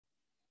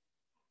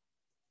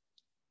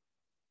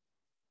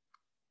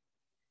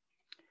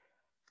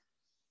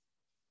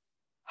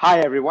Hi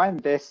everyone,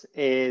 this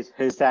is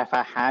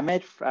Huzafa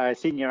Hamid,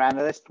 Senior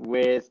Analyst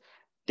with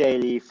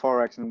Daily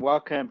Forex, and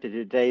welcome to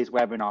today's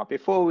webinar.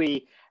 Before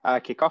we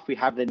kick off, we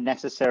have the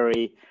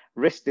necessary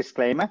risk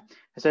disclaimer.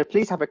 So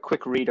please have a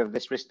quick read of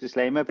this risk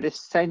disclaimer, but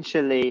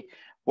essentially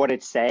what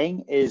it's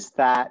saying is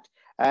that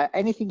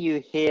anything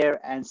you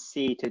hear and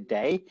see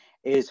today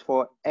is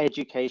for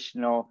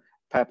educational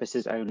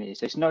purposes only.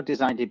 So it's not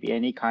designed to be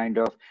any kind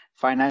of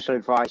financial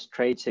advice,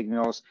 trade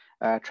signals,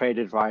 trade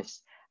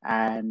advice,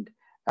 and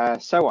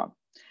so on.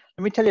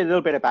 Let me tell you a little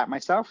bit about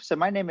myself. So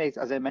my name is,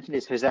 as I mentioned,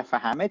 is Huzafa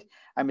Hamid.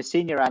 I'm a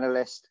senior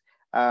analyst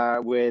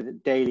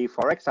with Daily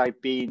Forex. I've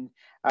been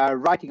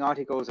writing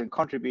articles and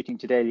contributing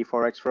to Daily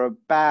Forex for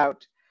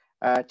about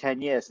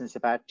 10 years, since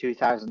about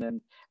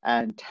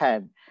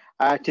 2010.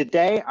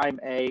 Today, I'm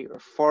a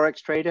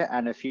Forex trader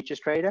and a futures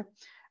trader.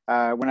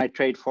 When I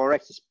trade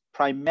Forex, it's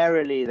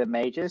primarily the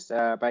majors,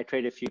 but I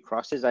trade a few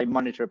crosses. I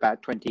monitor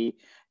about 23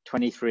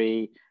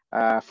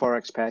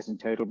 Forex pairs in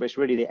total, but it's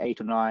really the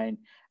 8 or 9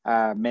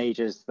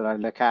 majors that I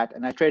look at,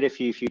 and I trade a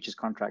few futures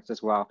contracts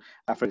as well.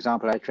 For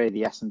example, I trade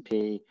the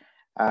S&P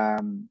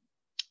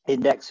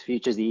index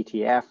futures, the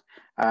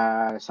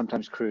ETF,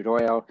 sometimes crude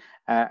oil,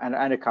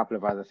 and a couple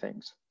of other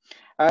things.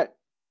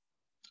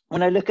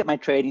 When I look at my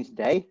trading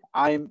today,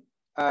 I'm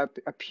a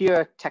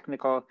pure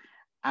technical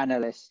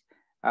analyst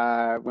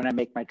when I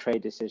make my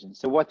trade decisions.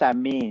 So what that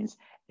means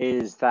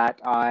is that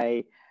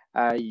I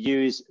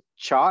use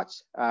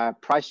charts,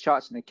 price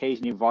charts, and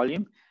occasionally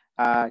volume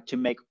to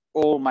make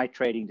all my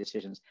trading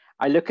decisions.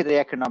 I look at the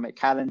economic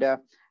calendar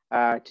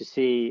to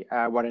see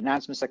what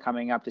announcements are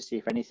coming up, to see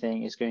if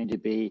anything is going to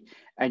be,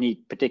 any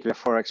particular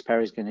Forex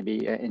pair is going to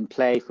be in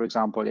play. For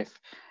example, if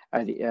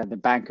the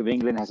Bank of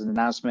England has an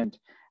announcement,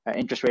 a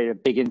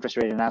big interest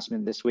rate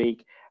announcement this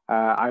week,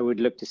 I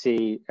would look to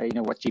see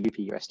what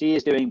GBP USD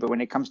is doing. But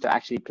when it comes to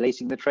actually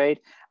placing the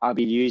trade, I'll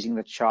be using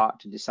the chart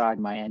to decide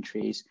my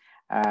entries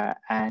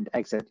and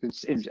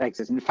exits.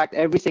 In fact,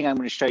 everything I'm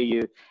going to show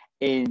you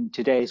in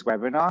today's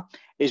webinar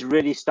is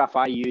really stuff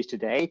I use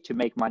today to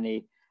make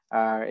money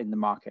in the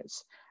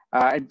markets.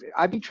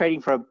 I've been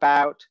trading for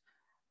about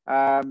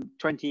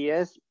 20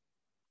 years,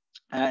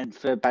 and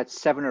for about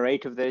 7 or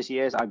 8 of those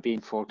years, I've been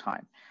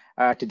full-time.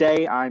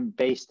 Today, I'm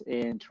based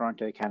in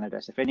Toronto,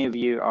 Canada. So if any of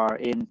you are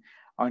in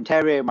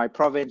Ontario, my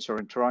province, or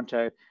in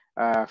Toronto,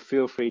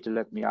 feel free to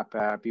look me up.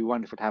 It'd be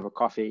wonderful to have a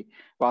coffee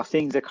while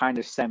things are kind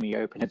of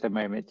semi-open at the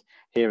moment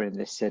here in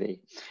this city.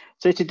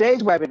 So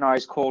today's webinar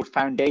is called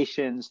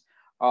Foundations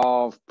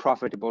of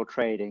Profitable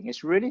Trading.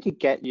 It's really to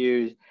get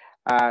you,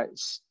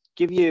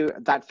 give you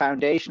that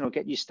foundation or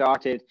get you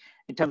started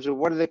in terms of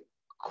what are the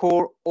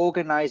core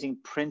organizing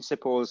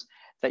principles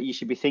that you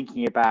should be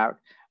thinking about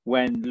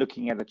when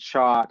looking at a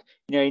chart.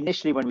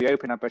 Initially when we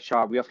open up a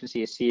chart, we often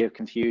see a sea of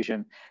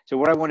confusion. So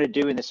what I want to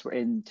do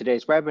in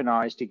today's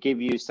webinar is to give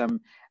you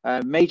some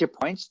major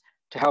points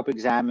to help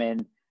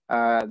examine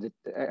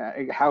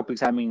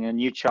examining a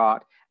new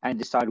chart and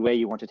decide where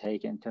you want to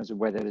take it in terms of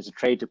whether there's a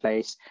trade to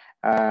place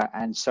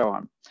and so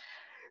on.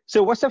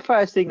 So what's the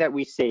first thing that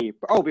we see?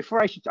 Oh,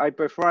 before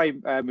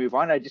I move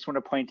on, I just want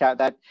to point out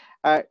that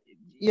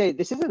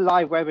this is a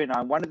live webinar,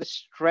 and one of the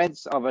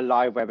strengths of a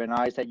live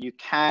webinar is that you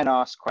can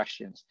ask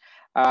questions.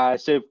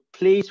 So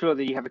please feel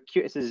that you have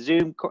it's a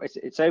Zoom,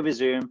 it's over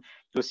Zoom.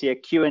 You'll see a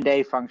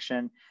Q&A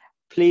function.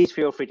 Please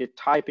feel free to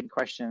type in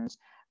questions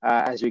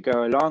as we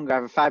go along. I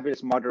have a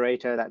fabulous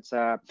moderator that's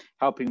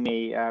helping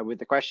me with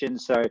the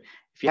questions. So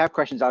if you have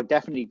questions, I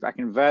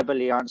can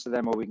verbally answer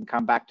them, or we can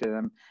come back to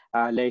them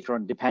later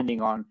on,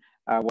 depending on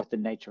what the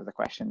nature of the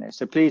question is.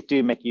 So please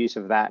do make use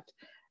of that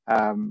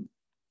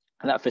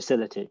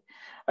facility.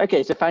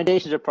 Okay, so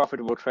foundations of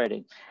profitable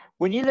trading.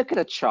 When you look at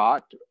a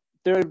chart,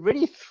 there are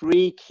really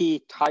 3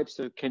 key types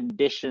of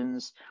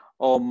conditions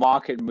or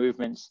market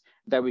movements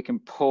that we can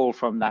pull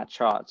from that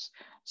chart.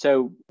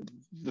 So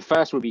the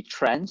first would be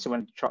trends, so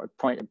when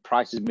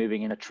price is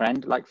moving in a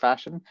trend-like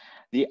fashion.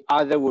 The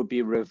other would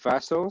be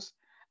reversals,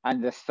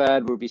 and the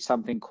third would be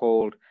something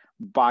called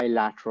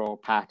bilateral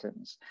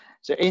patterns.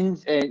 So in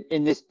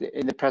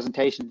the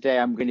presentation today,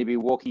 I'm going to be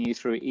walking you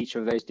through each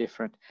of those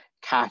different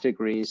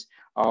categories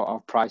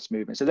of price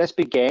movement. So let's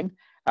begin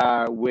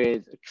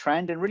with a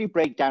trend and really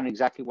break down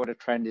exactly what a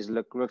trend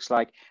looks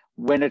like,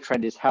 when a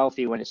trend is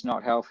healthy, when it's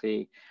not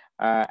healthy,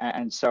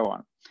 and so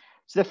on.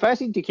 So the first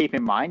thing to keep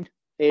in mind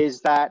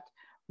is that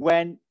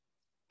when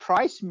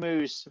price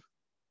moves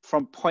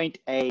from point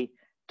A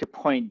to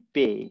point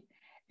B,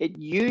 it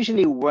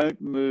usually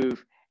won't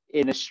move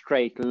in a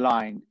straight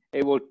line.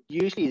 It will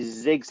usually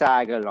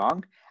zigzag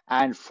along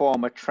and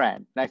form a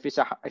trend. Now, if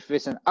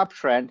it's an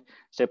uptrend,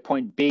 so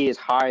point B is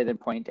higher than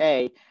point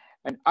A,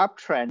 an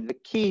uptrend, the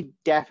key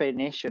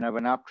definition of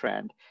an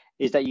uptrend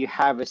is that you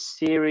have a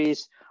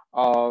series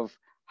of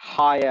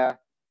higher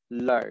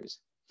lows.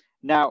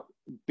 Now,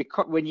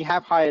 because when you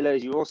have higher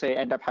lows, you also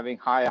end up having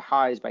higher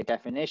highs by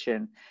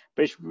definition,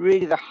 but it's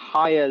really the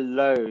higher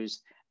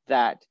lows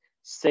that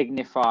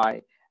signify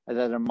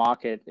that a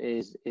market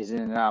is in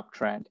an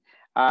uptrend.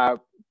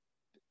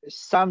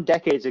 Some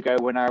decades ago,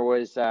 when I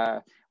was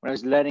when I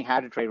was learning how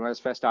to trade, when I was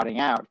first starting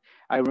out,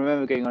 I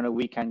remember going on a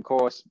weekend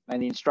course,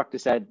 and the instructor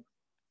said,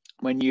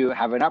 when you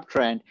have an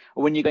uptrend,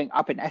 or when you're going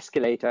up an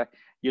escalator,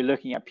 you're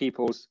looking at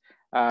people's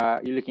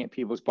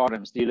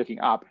bottoms. You're looking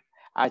up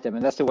at them,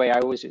 and that's the way I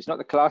always. It's not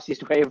the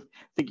classiest way of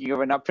thinking of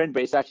an uptrend,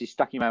 but it's actually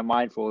stuck in my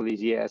mind for all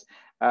these years.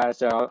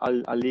 So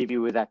I'll leave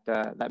you with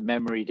that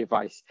memory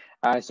device.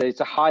 So it's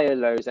the higher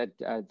lows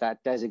that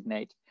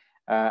designate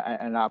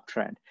an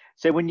uptrend.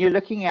 So when you're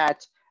looking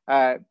at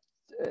a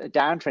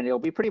downtrend, it'll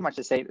be pretty much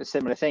a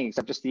similar thing,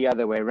 except just the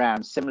other way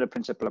around. Similar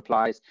principle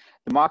applies.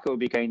 The market will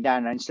be going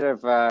down, and instead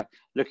of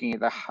looking at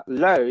the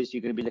lows,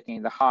 you're going to be looking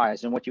at the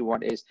highs. And what you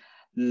want is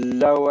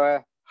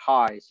lower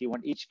highs. You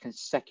want each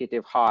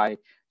consecutive high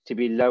to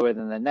be lower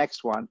than the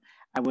next one.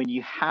 And when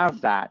you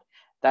have that,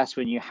 that's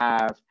when you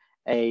have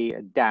a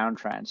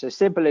downtrend. So a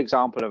simple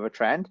example of a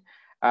trend.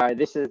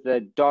 This is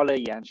the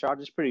dollar-yen chart.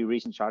 It's a pretty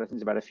recent chart. I think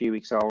it's about a few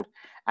weeks old.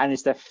 And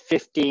it's the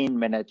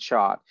 15-minute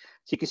chart.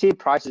 So you can see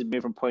prices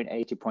move from point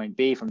A to point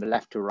B, from the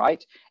left to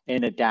right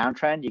in a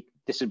downtrend.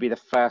 This would be the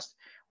first,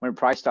 when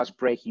price starts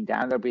breaking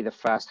down, that'll be the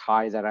first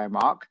high that I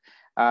mark.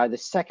 The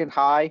second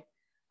high,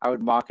 I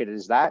would mark it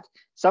as that.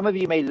 Some of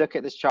you may look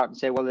at this chart and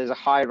say, well, there's a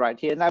high right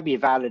here, and that'd be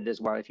valid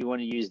as well. If you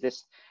want to use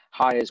this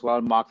high as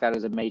well, mark that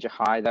as a major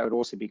high, that would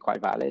also be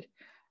quite valid.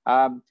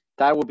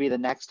 That will be the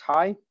next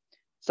high.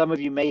 Some of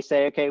you may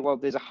say, okay, well,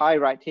 there's a high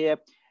right here.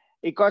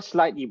 It got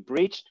slightly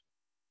breached,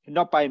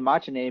 not by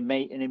much, and it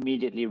may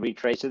immediately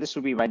retrace. So this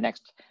will be my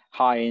next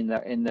high in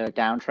the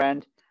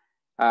downtrend.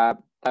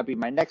 That'll be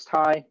my next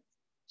high.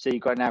 So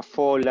you've got now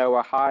 4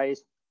 lower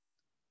highs.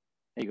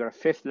 You've got a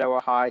 5th lower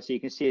high. So you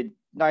can see a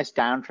nice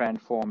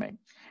downtrend forming.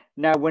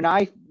 Now,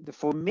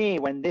 for me,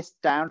 when this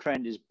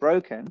downtrend is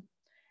broken,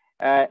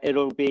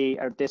 it'll be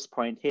at this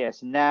point here.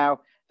 So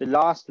now the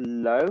last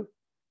low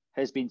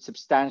has been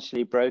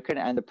substantially broken,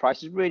 and the price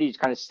has really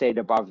kind of stayed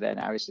above there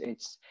now.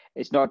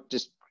 It's not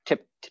just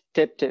pipped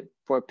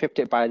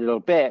it by a little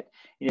bit.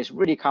 It's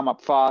really come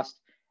up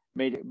fast,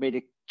 made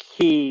a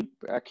key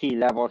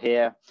level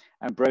here,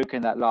 and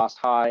broken that last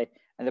high,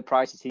 and the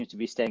price seems to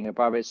be staying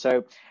above it.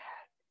 So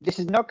this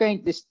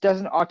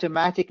doesn't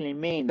automatically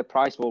mean the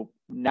price will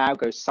now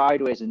go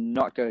sideways and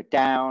not go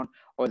down,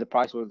 or the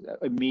price will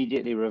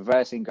immediately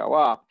reverse and go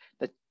up.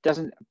 That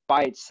doesn't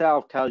by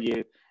itself tell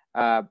you.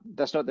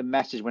 That's not the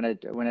message when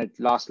a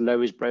last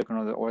low is broken,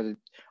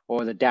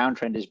 or the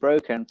downtrend is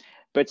broken.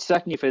 But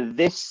certainly for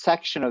this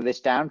section of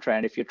this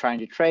downtrend, if you're trying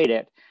to trade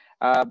it,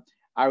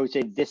 I would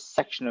say this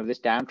section of this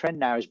downtrend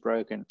now is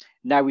broken.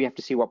 Now we have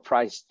to see what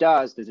price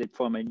does. Does it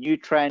form a new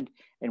trend?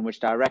 In which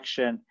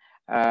direction?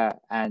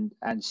 And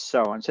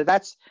so on. So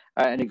that's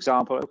an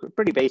example, a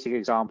pretty basic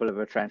example of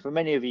a trend. For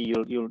many of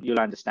you, you'll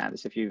understand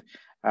this if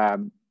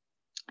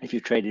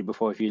you've traded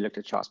before, if you looked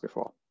at charts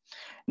before.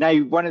 Now,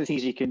 one of the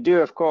things you can do,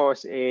 of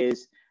course,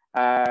 is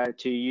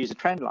to use a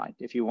trend line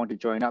if you want to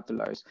join up the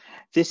lows.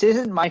 This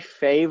isn't my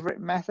favorite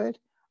method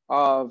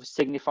of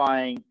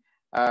signifying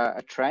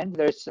a trend.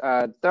 There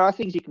are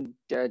things you can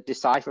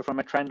decipher from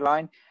a trend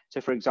line. So,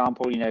 for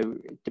example,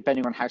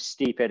 depending on how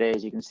steep it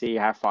is, you can see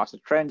how fast the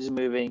trend is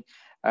moving,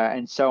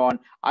 and so on.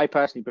 I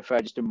personally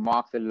prefer just to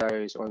mark the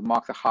lows or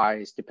mark the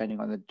highs depending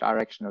on the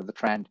direction of the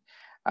trend.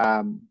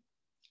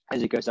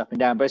 As it goes up and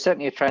down, but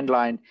certainly a trend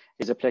line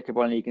is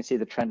applicable, and you can see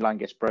the trend line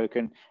gets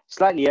broken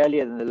slightly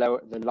earlier than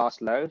the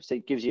last low, so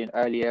it gives you an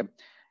earlier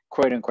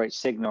quote-unquote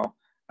signal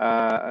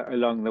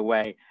along the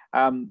way.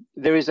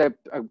 There is a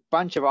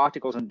bunch of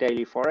articles on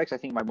Daily Forex. I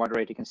think my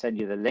moderator can send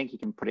you the link. You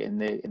can put it in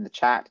the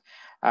chat.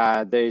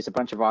 There's a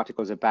bunch of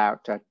articles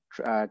about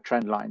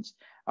trend lines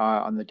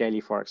on the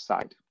Daily Forex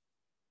site.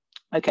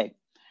 Okay,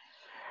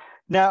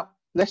 now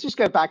let's just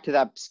go back to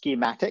that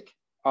schematic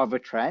of a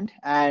trend,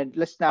 and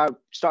let's now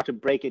start to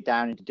break it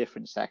down into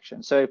different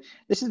sections. So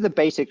this is the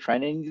basic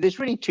trend, and there's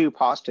really 2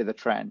 parts to the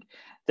trend.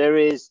 There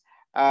is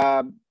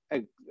a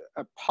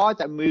part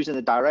that moves in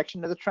the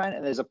direction of the trend,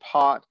 and there's a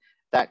part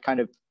that kind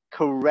of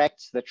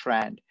corrects the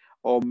trend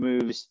or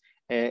moves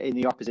in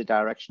the opposite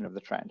direction of the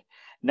trend.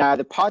 Now,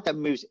 the part that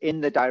moves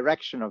in the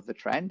direction of the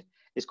trend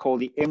is called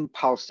the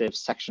impulsive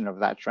section of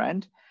that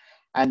trend,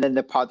 and then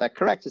the part that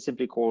corrects is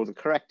simply called the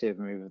corrective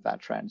move of that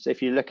trend. So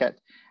if you look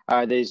at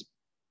there's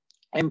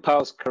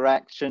impulse,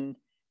 correction,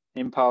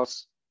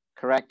 impulse,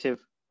 corrective,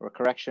 or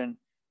correction,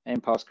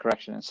 impulse,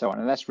 correction, and so on.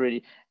 And that's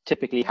really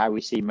typically how we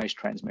see most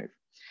trends move.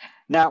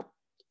 Now,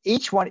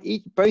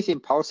 both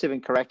impulsive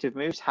and corrective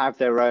moves have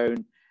their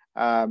own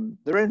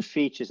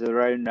features,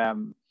 their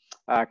own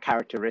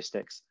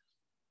characteristics.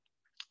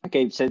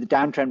 Okay, so the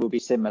downtrend will be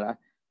similar,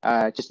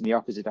 just in the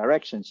opposite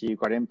direction. So you've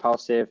got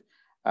impulsive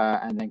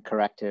and then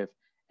corrective,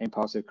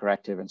 impulsive,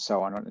 corrective, and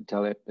so on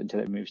until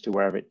it moves to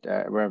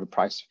wherever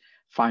price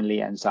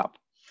finally ends up.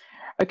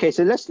 Okay,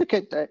 so let's look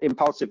at the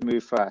impulsive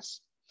move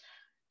first.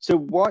 So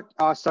what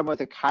are some of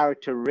the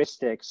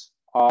characteristics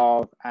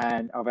of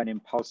an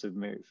impulsive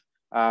move?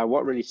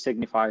 What really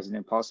signifies an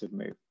impulsive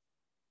move?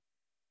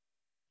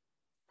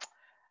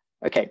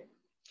 Okay,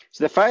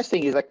 so the first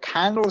thing is that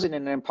candles in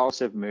an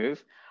impulsive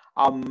move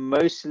are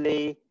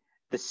mostly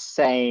the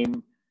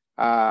same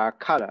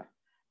color.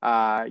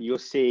 you'll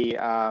see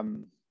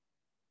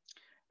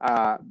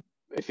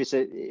if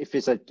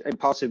it's an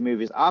impulsive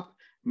move is up,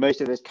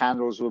 most of those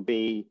candles will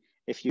be,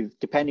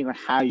 depending on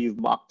how you've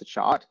marked the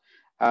chart.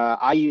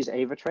 I use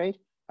AvaTrade.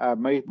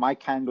 My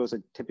candles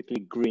are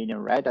typically green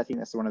and red. I think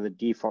that's one of the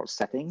default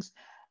settings.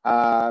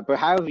 But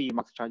however you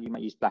mark the chart, you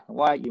might use black and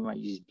white, you might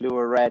use blue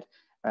or red,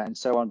 and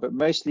so on. But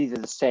mostly they're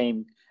the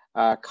same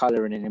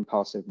color in an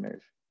impulsive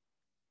move.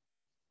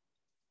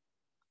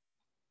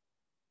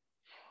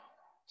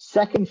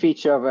 Second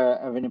feature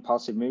of an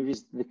impulsive move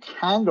is the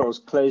candles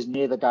close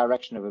near the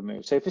direction of a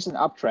move. So if it's an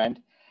uptrend,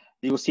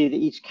 you will see that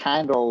each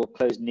candle will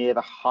close near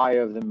the high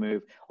of the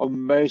move, or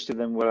most of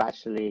them will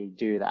actually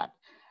do that.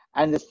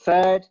 And the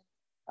third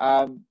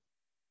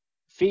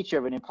feature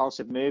of an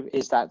impulsive move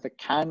is that the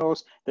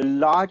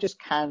largest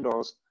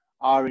candles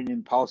are in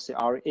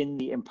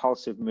the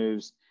impulsive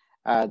moves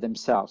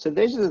themselves. So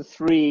those are the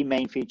three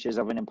main features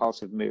of an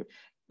impulsive move.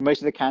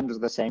 Most of the candles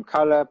are the same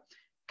color.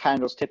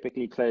 Candles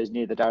typically close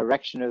near the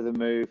direction of the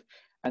move,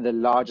 and the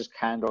largest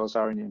candles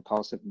are in an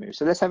impulsive move.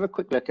 So let's have a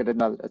quick look at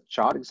a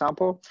chart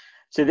example.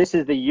 So this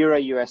is the Euro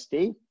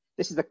USD.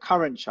 This is the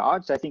current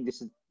chart. So I think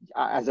this is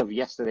as of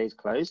yesterday's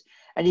close.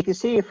 And you can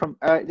see from,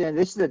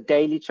 this is a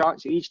daily chart.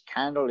 So each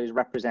candle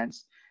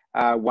represents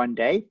 1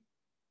 day.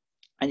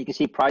 And you can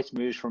see price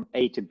moves from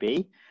A to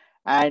B.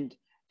 And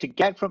to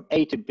get from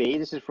A to B,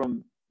 this is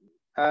from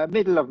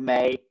middle of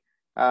May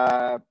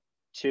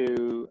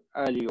to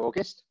early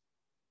August.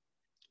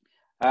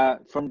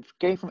 From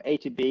going from A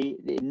to B,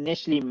 it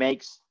initially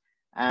makes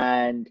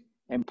an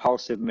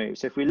impulsive move.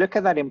 So if we look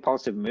at that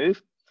impulsive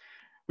move,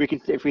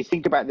 if we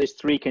think about those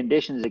three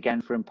conditions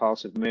again for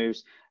impulsive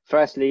moves,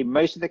 firstly,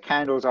 most of the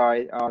candles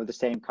are the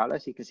same color.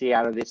 So you can see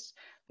out of this,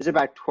 there's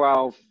about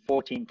 12,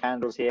 14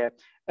 candles here.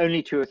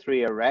 Only 2 or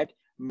 3 are red.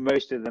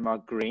 Most of them are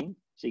green.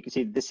 So you can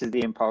see this is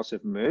the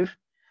impulsive move.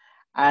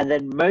 And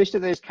then most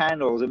of those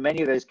candles, and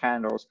many of those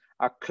candles,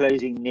 are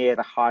closing near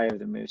the high of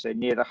the move. So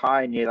near the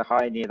high, near the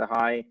high, near the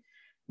high,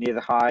 near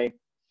the high,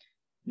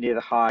 near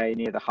the high,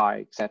 near the high,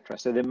 etc.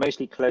 So they're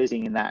mostly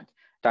closing in that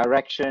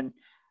direction.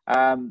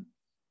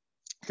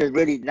 So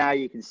really now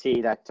you can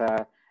see that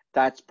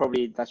that's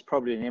probably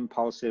an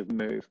impulsive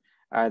move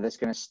that's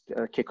going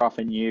to kick off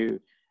a new,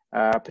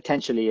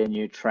 potentially a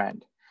new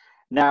trend.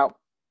 Now,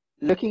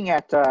 looking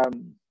at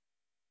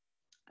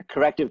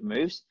corrective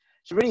moves,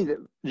 so really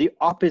the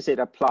opposite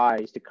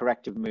applies to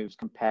corrective moves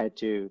compared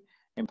to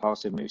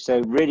impulsive moves. So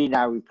really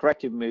now with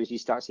corrective moves, you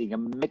start seeing a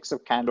mix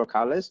of candle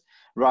colors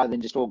rather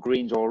than just all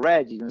greens or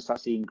reds. You're going to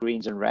start seeing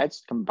greens and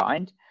reds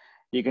combined.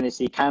 You're going to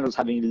see candles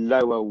having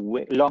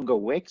longer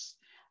wicks,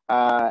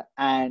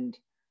 and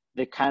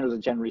the candles are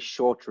generally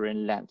shorter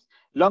in length.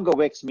 Longer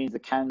wicks means the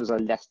candles are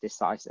less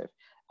decisive.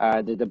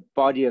 The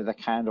body of the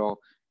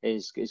candle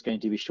is going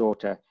to be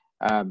shorter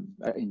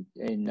in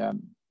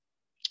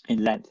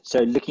length. So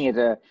looking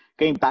at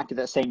going back to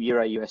that same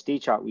Euro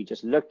USD chart we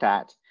just looked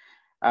at,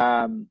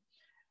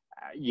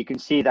 you can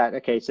see that,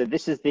 okay, so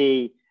this is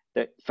the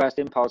first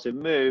impulsive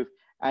move,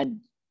 and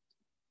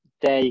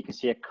there you can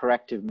see a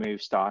corrective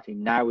move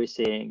starting. Now we're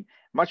seeing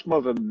much more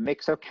of a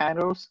mix of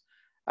candles.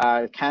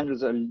 You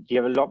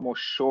have a lot more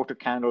shorter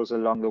candles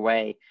along the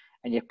way,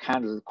 and you have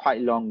candles with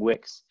quite long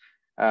wicks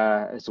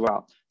as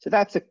well. So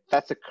that's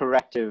a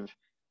corrective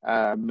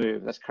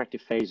move. That's a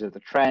corrective phase of the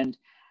trend,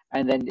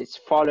 and then it's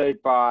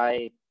followed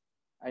by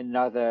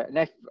another.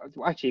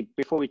 Actually,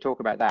 before we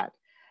talk about that,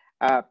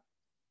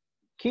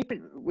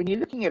 when you're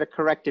looking at a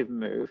corrective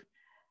move,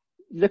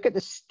 look at the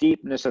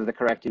steepness of the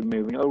corrective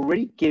move, and it'll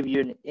really give you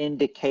an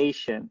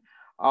indication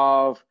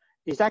of,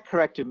 is that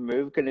corrective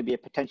move going to be a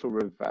potential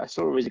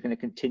reversal, or is it going to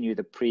continue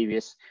the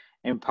previous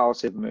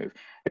impulsive move?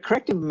 The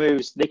corrective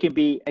moves, they can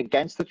be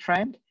against the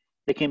trend,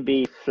 they can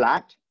be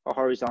flat or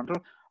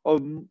horizontal, or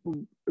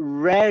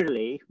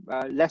rarely,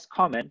 less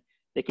common,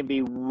 they can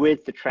be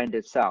with the trend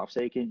itself.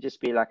 So it can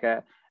just be like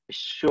a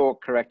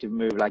short corrective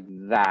move like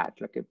that,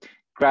 like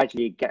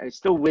gradually it's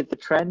still with the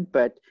trend,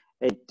 but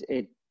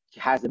it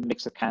has a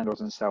mix of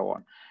candles and so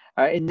on.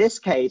 In this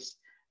case,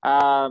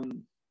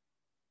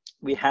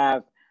 we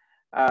have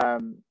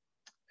an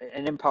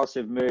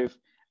impulsive move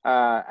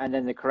and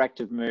then the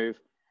corrective move,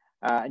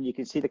 and you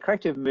can see the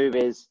corrective move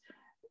is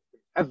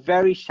a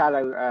very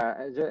shallow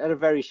at a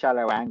very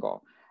shallow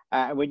angle.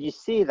 And when you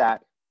see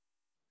that,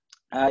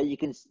 you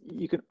can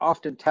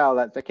often tell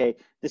that, okay,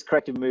 this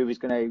corrective move is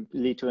going to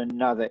lead to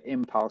another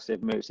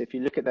impulsive move. So if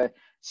you look at the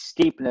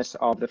steepness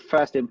of the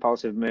first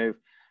impulsive move,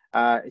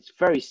 it's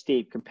very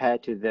steep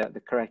compared to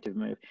the corrective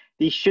move.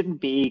 These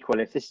shouldn't be equal.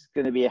 If this is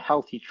going to be a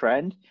healthy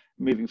trend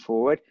moving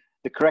forward,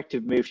 the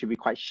corrective move should be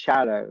quite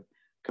shallow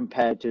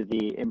compared to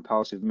the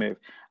impulsive move.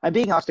 I'm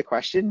being asked a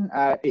question,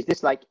 is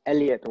this like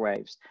Elliott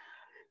waves?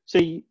 So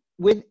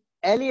with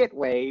Elliott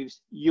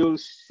waves, you'll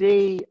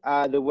see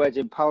the words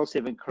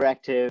impulsive and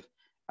corrective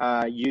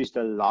used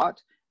a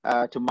lot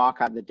to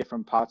mark out the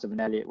different parts of an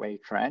Elliott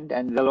wave trend.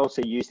 And they'll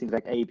also use things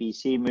like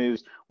ABC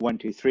moves, 1,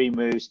 2, 3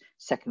 moves,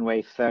 second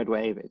wave, third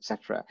wave,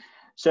 etc.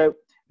 So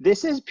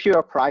This is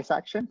pure price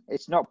action.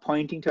 It's not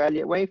pointing to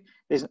Elliott wave.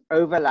 There's an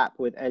overlap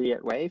with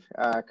Elliott wave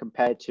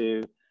compared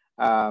to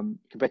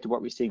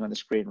what we're seeing on the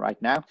screen right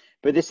now.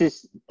 But this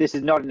is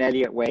not an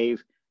Elliott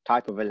wave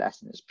type of a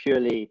lesson. It's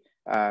purely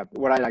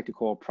what I like to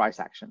call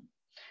price action.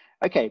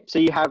 Okay, so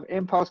you have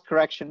impulse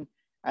correction,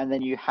 and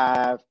then you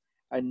have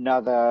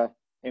another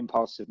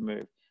impulsive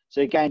move.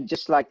 So again,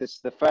 just like this,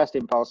 the first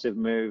impulsive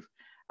move,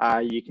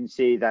 you can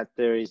see that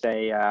there is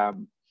a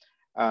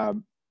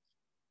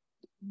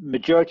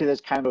majority of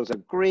those candles are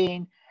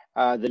green.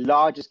 The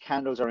largest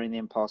candles are in the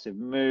impulsive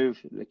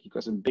move. Like you've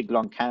got some big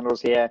long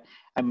candles here,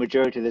 and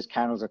majority of those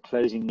candles are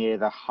closing near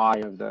the high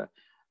of the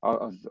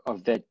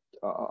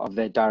of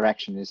their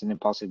direction. Is an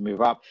impulsive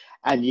move up,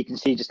 and you can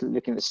see, just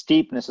looking at the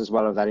steepness as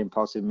well of that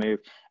impulsive move,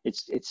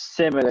 it's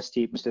similar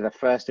steepness to the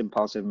first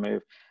impulsive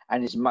move,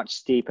 and it's much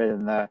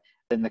steeper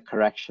than the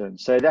correction.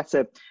 So that's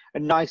a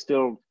nice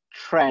little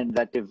trend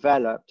that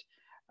developed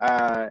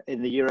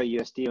in the Euro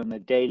USD on the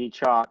daily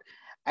chart.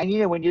 And you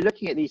know, when you're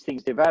looking at these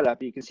things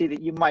develop, you can see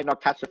that you might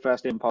not catch the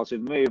first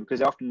impulsive move because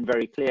they're often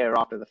very clear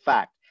after the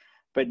fact.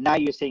 But now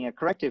you're seeing a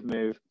corrective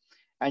move,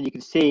 and you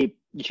can see,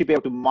 you should be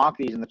able to mark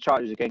these in the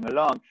chart as you're going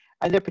along,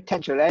 and there are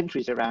potential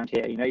entries around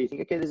here. You know, you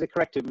think, okay, there's a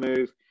corrective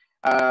move,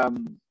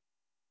 and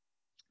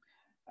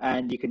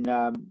you can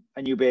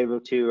and you'll be able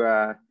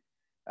to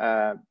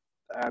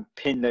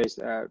pin those,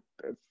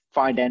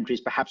 find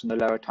entries perhaps in the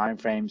lower time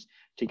frames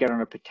to get on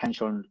a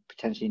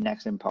potentially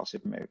next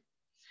impulsive move.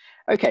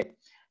 Okay,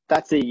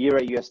 that's the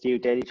Euro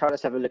USD daily chart.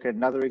 Let's have a look at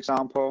another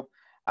example.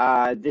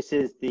 This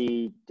is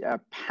the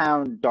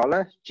pound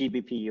dollar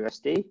GBP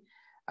USD,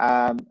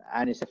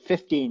 and it's a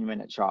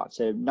 15-minute chart.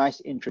 So nice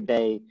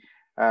intraday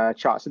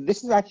chart. So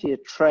this is actually a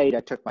trade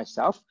I took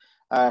myself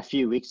a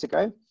few weeks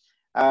ago.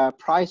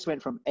 Price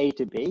went from A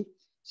to B.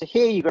 So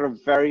here you've got a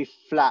very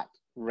flat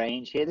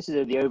range here. This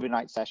is the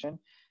overnight session.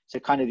 So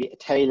kind of the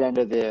tail end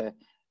of the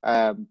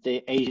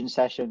Asian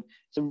session.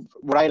 So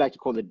what I like to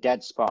call the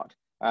dead spot.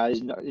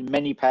 There's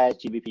many pairs,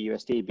 GBP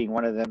USD being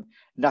one of them.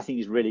 Nothing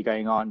is really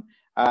going on.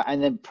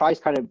 And then price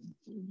kind of,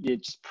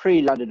 just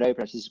pre-London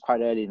open, this is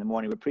quite early in the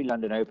morning, but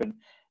pre-London open,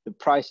 the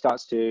price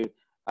starts to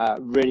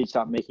really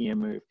start making a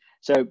move.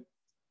 So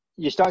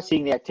you start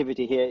seeing the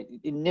activity here.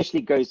 It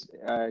initially goes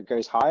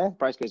higher,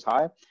 price goes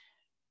higher,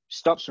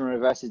 stops and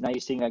reverses. Now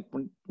you're seeing, like,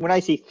 when I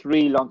see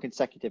 3 long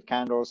consecutive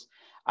candles,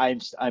 I'm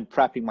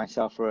prepping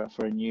myself for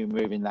a new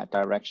move in that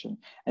direction.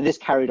 And this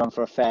carried on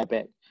for a fair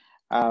bit.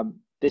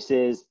 This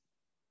is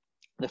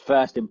the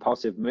first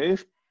impulsive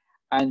move,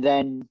 and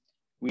then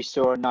we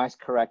saw a nice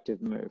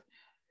corrective move.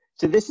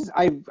 So this is,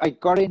 I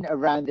got in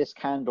around this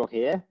candle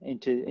here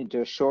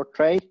into a short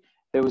trade.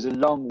 There was a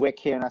long wick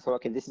here, and I thought,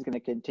 okay, this is going to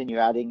continue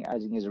adding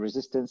as a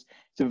resistance.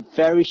 It's a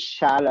very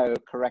shallow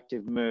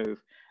corrective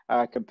move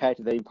compared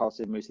to the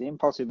impulsive move. So the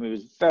impulsive move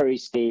is very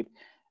steep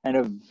and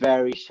a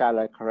very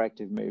shallow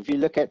corrective move. If you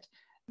look at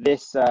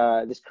this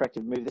this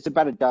corrective move, there's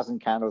about a dozen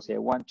candles here.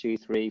 1, 2,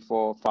 3,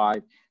 4,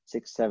 5,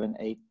 6, 7,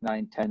 8,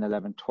 9, 10,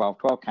 11, 12.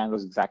 12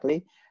 candles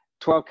exactly.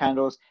 12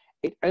 candles.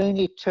 It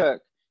only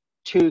took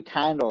 2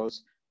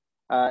 candles.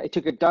 It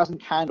took a dozen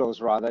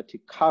candles rather to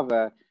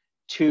cover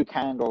 2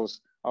 candles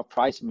of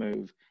price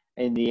move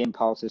in the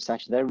impulsive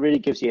session. That really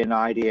gives you an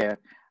idea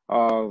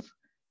of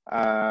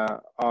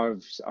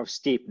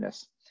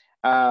steepness.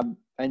 And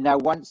now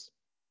once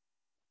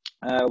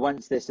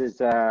this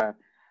is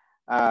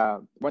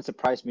once the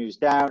price moves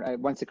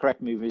down, once the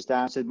correct move moves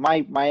down. So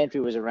my entry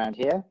was around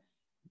here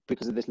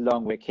because of this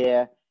long wick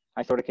here.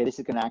 I thought, okay, this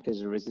is going to act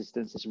as a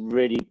resistance. It's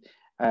really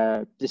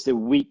this is a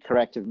weak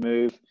corrective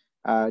move.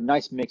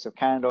 Nice mix of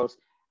candles,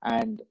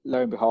 and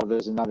lo and behold,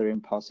 there's another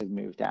impulsive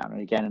move down.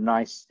 And again, a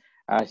nice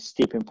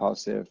steep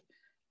impulsive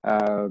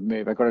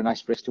move. I got a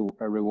nice risk to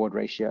reward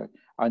ratio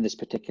on this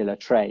particular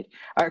trade.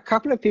 A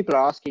couple of people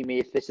are asking me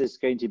if this is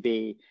going to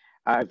be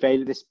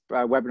available. This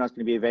webinar is going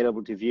to be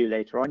available to view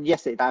later on.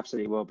 Yes, it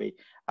absolutely will be.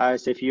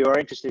 So if you are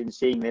interested in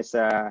seeing this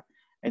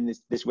in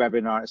this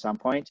webinar at some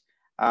point,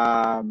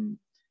 again,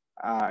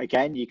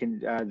 you can.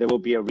 There will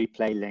be a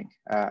replay link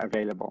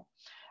available.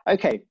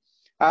 Okay.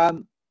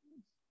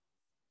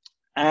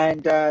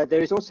 And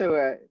there is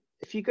also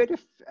if you go to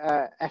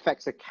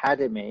FX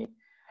Academy,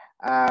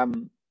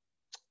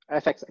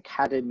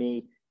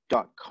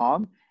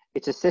 fxacademy.com,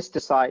 it's a sister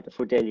site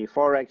for Daily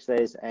Forex.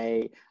 There's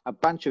a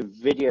bunch of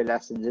video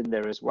lessons in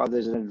there as well.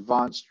 There's an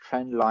advanced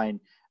trend line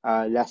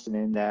lesson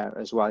in there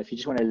as well, if you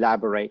just want to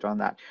elaborate on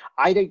that.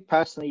 I don't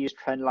personally use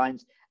trend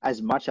lines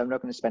as much. I'm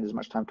not going to spend as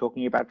much time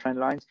talking about trend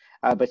lines,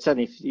 but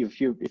certainly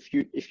if you're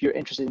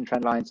interested in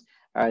trend lines,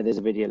 there's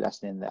a video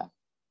lesson in there.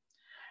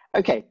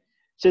 Okay,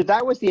 so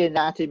that was the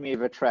anatomy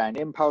of a trend: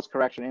 impulse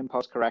correction,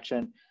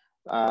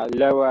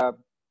 lower.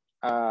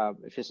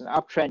 If it's an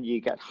uptrend,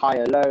 you get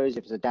higher lows.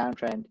 If it's a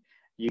downtrend,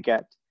 you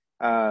get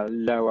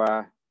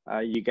lower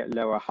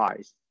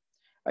highs.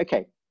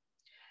 Okay.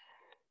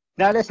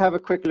 Now let's have a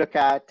quick look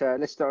at.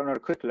 Let's start on a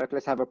quick look.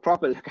 Let's have a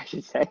proper look, I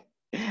should say,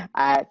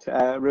 at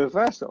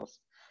reversals.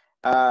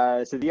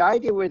 So the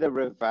idea with a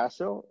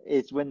reversal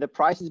is when the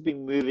price has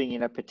been moving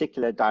in a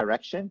particular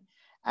direction,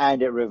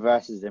 and it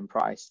reverses in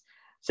price.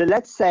 So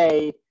let's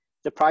say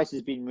the price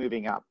has been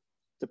moving up.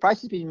 The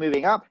price has been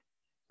moving up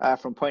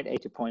from point A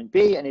to point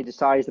B, and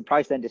the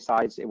price then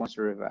decides it wants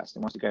to reverse, it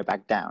wants to go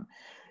back down.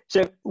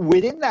 So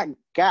within that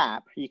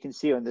gap, you can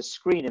see on the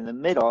screen in the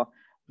middle,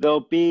 there'll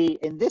be,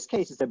 in this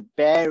case, it's a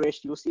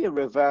bearish, you'll see a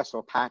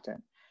reversal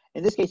pattern.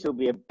 In this case, it'll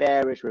be a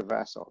bearish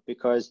reversal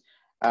because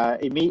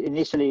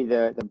initially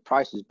the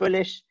price was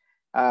bullish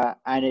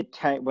and it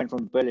went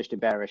from bullish to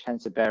bearish,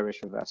 hence a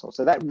bearish reversal.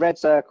 So that red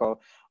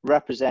circle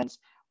represents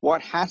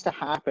what has to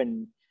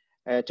happen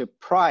to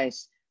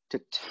price to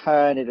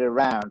turn it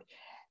around.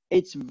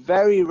 It's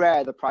very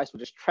rare the price will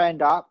just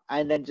trend up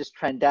and then just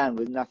trend down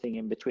with nothing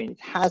in between. It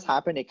has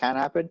happened, it can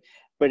happen,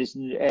 but it's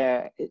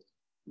maybe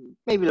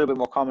a little bit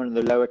more common in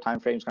the lower time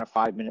frames, kind of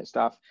 5-minute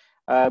stuff.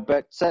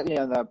 But certainly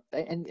on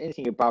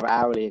anything above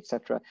hourly,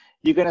 etc.,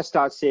 you're going to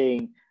start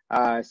seeing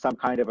some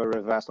kind of a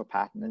reversal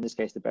pattern. In this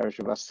case, the bearish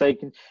reversal. So you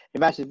can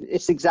imagine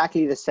it's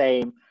exactly the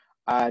same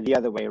the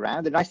other way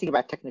around. The nice thing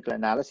about technical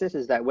analysis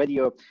is that whether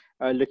you're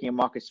looking at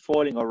markets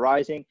falling or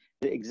rising,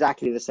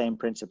 exactly the same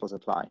principles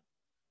apply.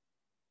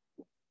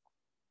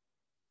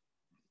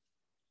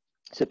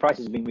 So price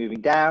has been moving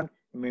down,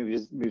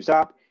 moves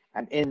up,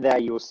 and in there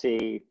you'll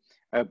see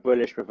a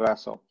bullish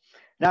reversal.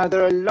 Now,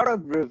 there are a lot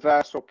of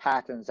reversal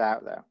patterns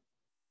out there.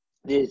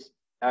 There's,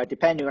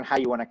 depending on how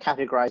you want to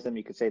categorize them,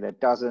 you could say there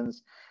are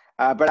dozens,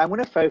 but I'm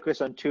going to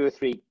focus on 2 or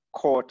 3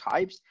 core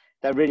types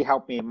that really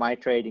help me in my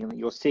trading and that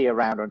you'll see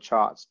around on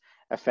charts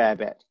a fair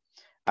bit.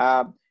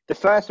 The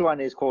first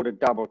one is called a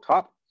double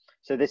top.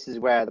 So this is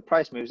where the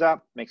price moves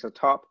up, makes a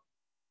top,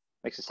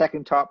 makes a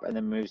second top, and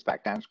then moves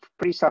back down. It's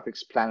pretty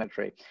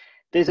self-explanatory.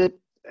 There's an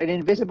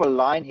invisible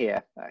line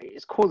here.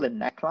 It's called the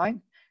neckline.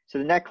 So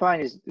the neckline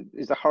is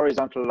the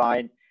horizontal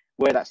line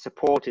where that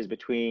support is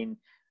between,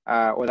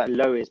 or that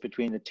low is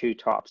between the 2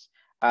 tops.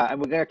 And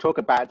we're going to talk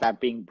about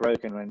that being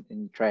broken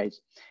in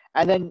trades.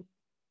 And then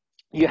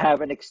you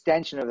have an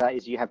extension of that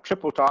is you have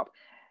triple top,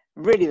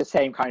 really the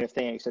same kind of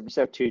thing, except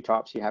instead of 2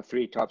 tops, you have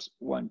 3 tops,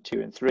 1,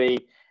 2, and 3,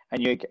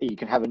 and you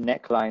can have a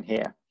neckline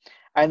here.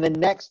 And the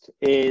next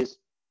is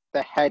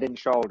the head and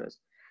shoulders.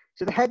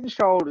 So the head and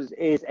shoulders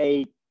is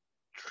a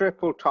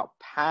triple top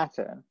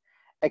pattern,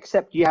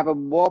 except you have a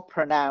more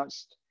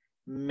pronounced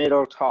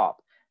middle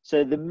top.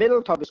 So the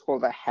middle top is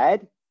called the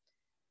head,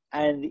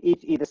 and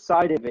either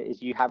side of it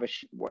is you have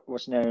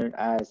what's known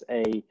as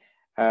a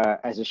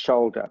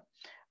shoulder.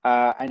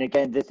 And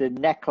again, there's a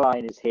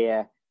neckline is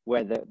here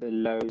where the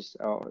lows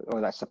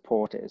or that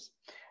support is.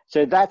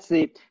 So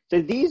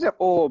these are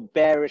all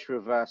bearish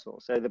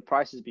reversals. So the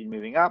price has been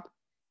moving up,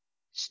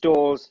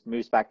 stalls,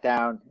 moves back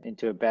down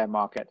into a bear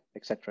market,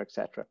 etc.,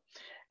 etc.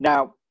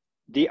 Now,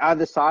 the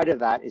other side of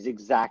that is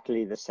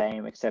exactly the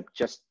same, except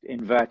just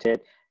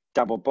inverted,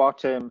 double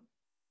bottom,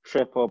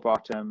 triple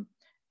bottom,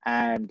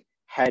 and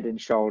head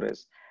and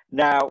shoulders.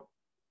 Now,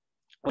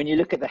 when you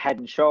look at the head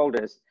and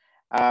shoulders,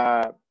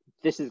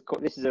 this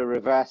is a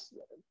reverse.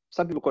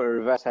 Some people call it a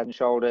reverse head and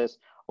shoulders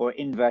or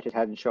inverted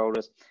head and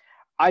shoulders.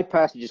 I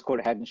personally just call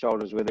it head and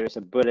shoulders, whether it's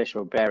a bullish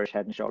or bearish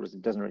head and shoulders.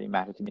 It doesn't really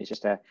matter to me. It's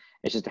just a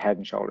head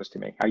and shoulders to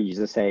me. I use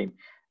the same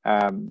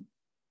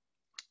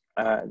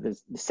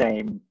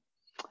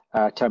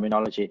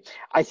terminology.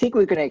 I think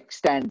we're going to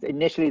extend.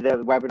 Initially,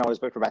 the webinar was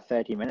booked for about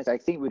 30 minutes. I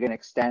think we're going to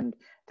extend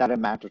that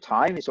amount of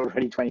time. It's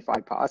already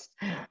 25 past.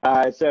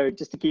 So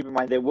just to keep in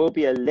mind, there will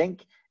be a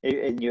link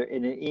in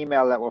an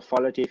email that will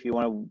follow to you if you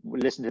want to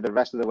listen to the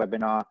rest of the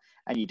webinar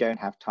and you don't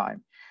have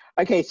time.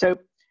 Okay, so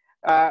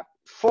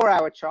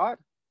 4-hour chart,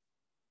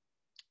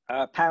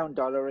 pound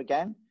dollar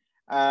again,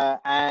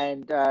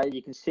 and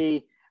you can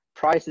see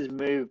prices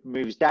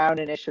moves down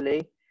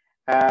initially,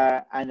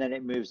 and then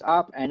it moves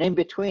up, and in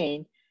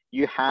between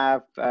you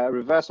have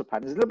reversal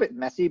patterns. It's a little bit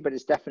messy, but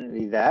it's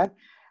definitely there.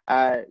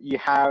 You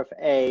have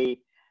at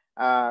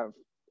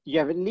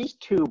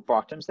least 2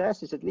 bottoms there,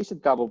 so it's at least a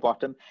double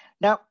bottom.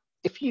 Now,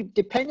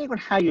 depending on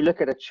how you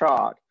look at a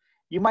chart,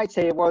 you might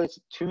say, well,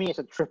 to me, it's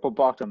a triple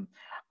bottom.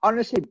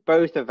 Honestly,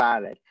 both are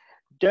valid.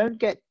 Don't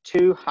get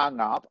too hung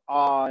up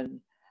on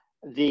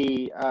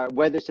the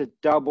whether it's a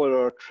double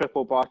or a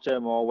triple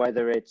bottom or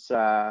whether it's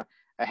a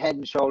head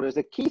and shoulders.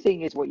 The key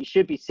thing is what you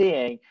should be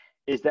seeing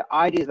is the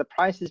idea is the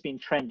price has been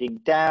trending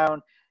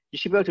down. You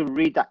should be able to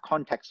read that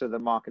context of the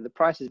market. The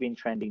price has been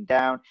trending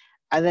down,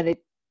 and then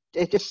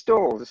it just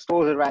stalls. It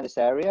stalls around this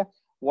area,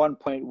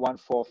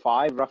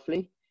 1.145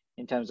 roughly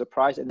in terms of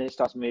price, and then it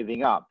starts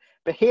moving up.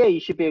 But here you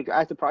should be able to,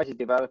 as the price is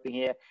developing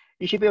here,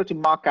 you should be able to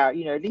mark out,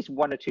 at least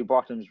 1 or 2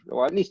 bottoms,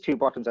 or at least 2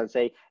 bottoms, I'd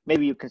say.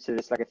 Maybe you consider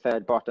this like a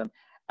third bottom.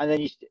 And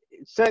then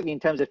certainly in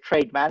terms of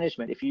trade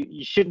management, if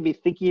you shouldn't be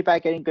thinking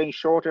about going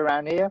short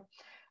around here.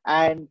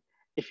 And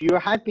if you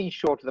have been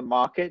short of the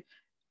market,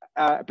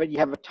 but you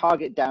have a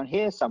target down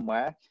here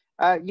somewhere,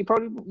 you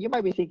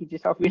might be thinking to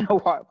yourself, you know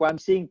what, well, I'm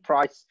seeing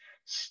price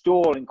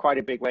stall in quite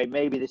a big way.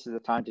 Maybe this is the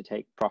time to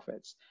take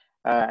profits,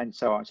 and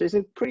so on. So it's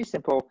a pretty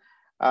simple,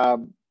 a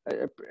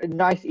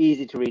nice,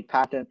 easy to read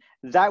pattern.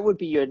 That would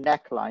be your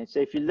neckline. So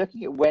if you're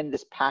looking at when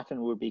this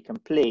pattern will be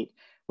complete,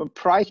 when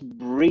price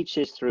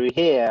breaches through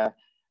here,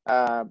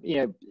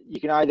 you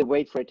can either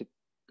wait for it to,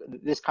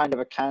 this kind of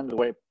a candle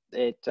where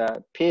it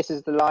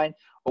pierces the line,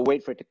 or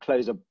wait for it to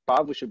close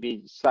above, which would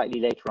be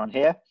slightly later on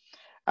here.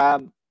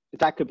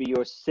 That could be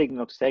your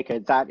signal to say, okay,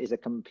 that is a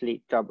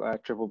complete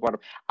triple bottom.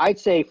 I'd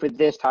say for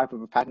this type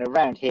of a pattern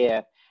around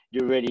here,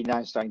 you're really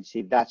now starting to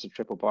see that's a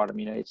triple bottom.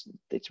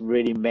 It's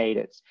really made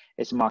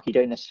its mark. You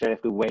don't necessarily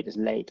have to wait as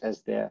late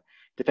as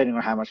depending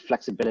on how much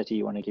flexibility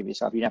you want to give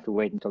yourself. You don't have to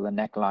wait until the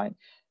neckline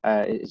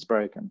is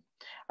broken.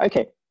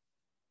 Okay.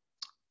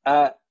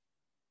 Euro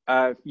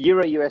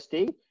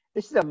USD.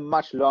 This is a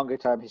much longer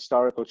term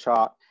historical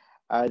chart.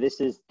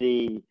 This is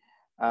the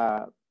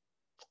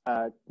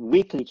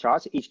weekly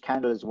charts. Each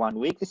candle is 1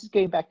 week. This is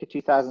going back to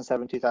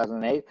 2007,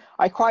 2008.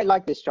 I quite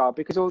like this chart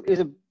because it was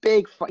a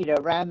big,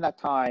 around that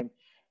time,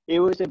 it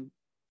was a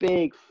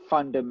big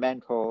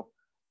fundamental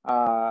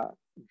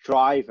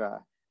driver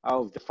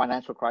of the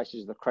financial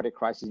crisis, the credit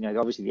crisis.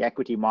 Obviously the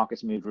equity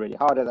markets moved really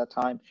hard at that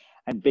time,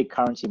 and big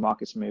currency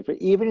markets moved. But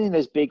even in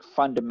those big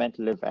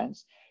fundamental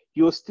events,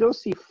 you'll still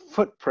see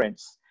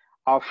footprints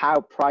of how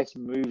price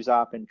moves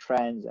up and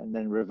trends and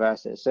then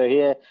reverses. So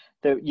here,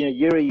 the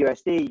Euro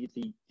USD,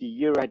 the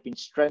euro had been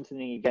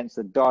strengthening against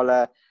the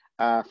dollar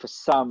for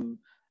some,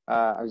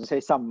 I was gonna say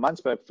some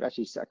months, but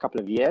actually a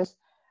couple of years,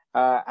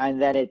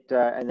 and then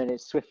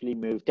it swiftly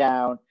moved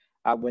down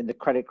when the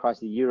credit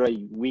crisis. The euro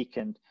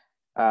weakened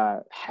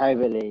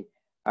heavily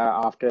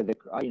after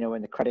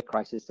when the credit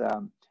crisis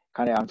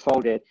kind of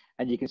unfolded,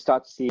 and you can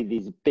start to see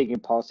these big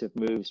impulsive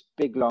moves,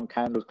 big long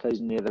candles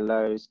closing near the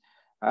lows.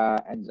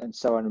 And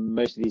so on.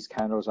 Most of these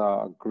candles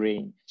are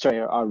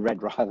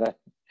red rather.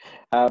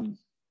 And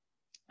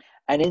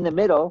in the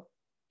middle,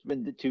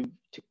 to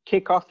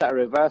kick off that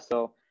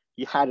reversal,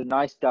 you had a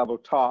nice double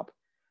top,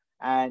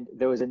 and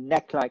there was a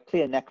neckline,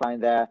 clear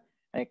neckline there,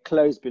 and it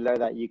closed below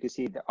that. You can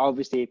see that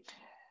obviously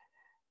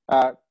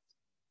that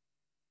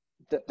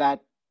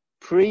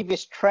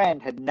previous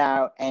trend had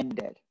now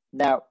ended.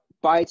 Now,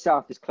 by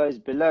itself, this close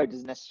below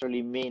doesn't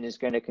necessarily mean it's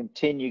going to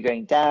continue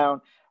going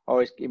down,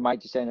 or it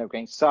might just end up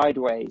going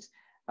sideways.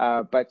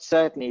 But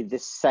certainly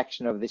this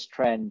section of this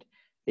trend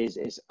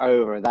is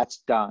over, that's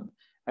done.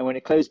 And when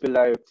it closed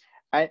below,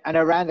 and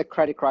around the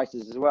credit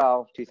crisis as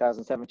well,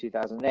 2007,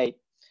 2008,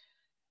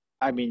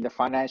 I mean, the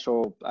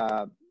financial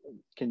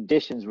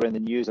conditions were in the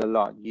news a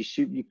lot.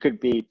 You could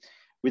be,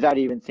 without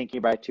even thinking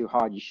about it too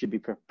hard, you should be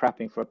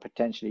prepping for a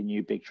potentially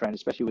new big trend,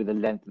 especially with the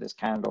length of this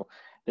candle.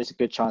 There's a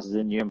good chance there's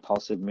a new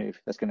impulsive move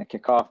that's going to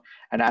kick off.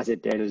 And as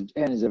it did, it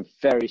is a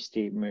very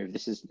steep move.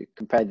 This is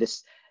compared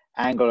this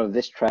angle of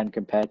this trend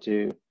compared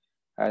to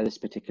this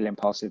particular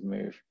impulsive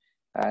move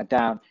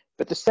down.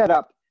 But the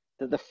setup,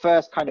 the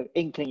first kind of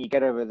inkling you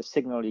get over the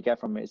signal you get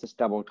from it is this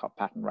double top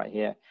pattern right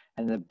here,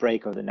 and the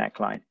break of the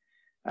neckline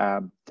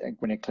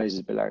when it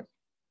closes below.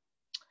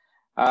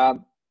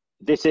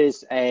 This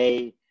is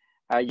a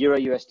Euro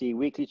USD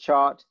weekly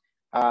chart,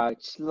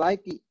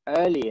 slightly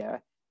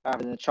earlier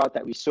than the chart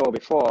that we saw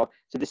before.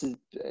 So this is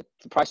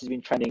the price has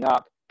been trending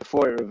up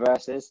before it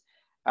reverses,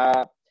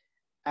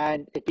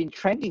 and it's been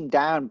trending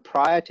down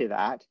prior to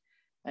that.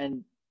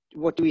 And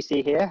what do we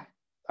see here?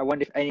 I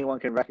wonder if anyone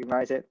can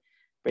recognize it.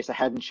 But it's a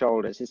head and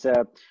shoulders. It's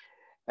a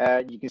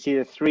you can see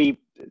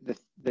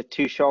the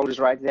two shoulders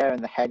right there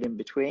and the head in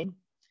between.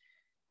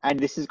 And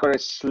this has got a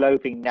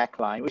sloping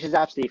neckline, which is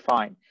absolutely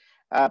fine.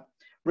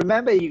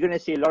 Remember, you're going to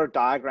see a lot of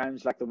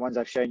diagrams like the ones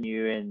I've shown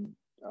you in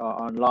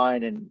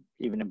online and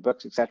even in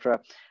books, etc.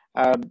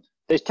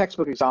 Those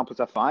textbook examples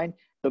are fine.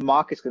 The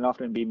markets can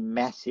often be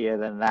messier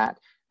than that,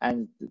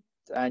 and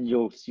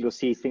you'll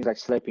see things like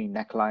sloping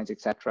necklines,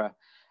 etc.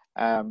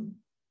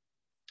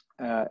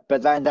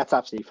 But then that's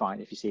absolutely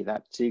fine if you see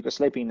that. So you've got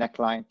sloping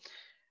neckline,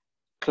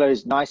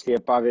 closed nicely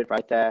above it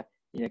right there.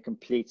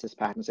 Completes this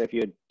pattern. So if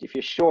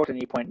you're short at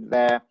any point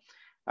there,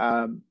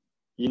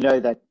 you know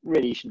that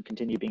really you shouldn't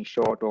continue being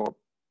short, or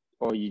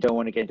you don't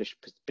want to get into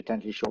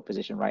potentially short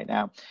position right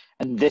now.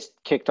 And this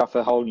kicked off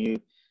a whole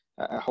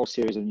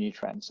series of new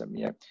trends.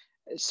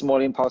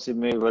 Small impulsive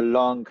move, a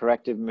long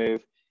corrective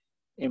move,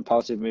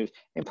 impulsive move.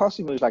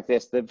 Impulsive moves like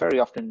this, they're very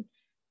often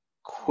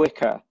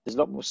quicker. There's a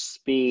lot more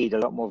speed, a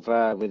lot more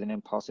verve with an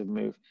impulsive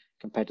move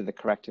compared to the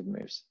corrective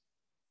moves.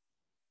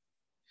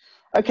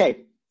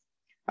 Okay,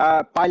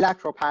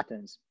 bilateral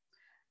patterns.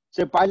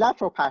 So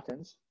bilateral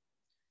patterns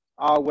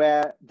are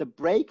where the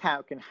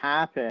breakout can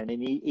happen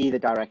in either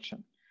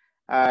direction.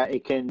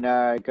 It can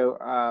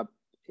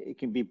it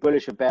can be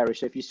bullish or bearish.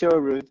 So if you saw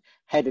a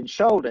head and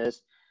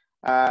shoulders,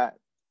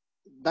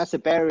 that's a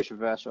bearish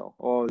reversal,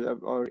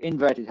 or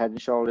inverted head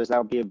and shoulders, that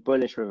would be a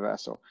bullish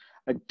reversal.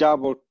 A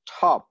double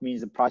top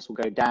means the price will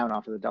go down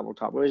after the double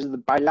top, whereas the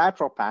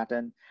bilateral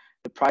pattern,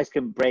 the price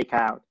can break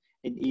out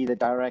in either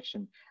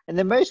direction. And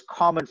the most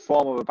common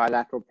form of a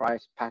bilateral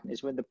price pattern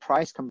is when the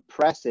price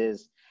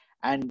compresses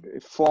and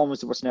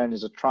forms what's known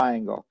as a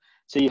triangle.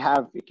 So you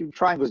have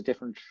triangles,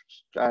 different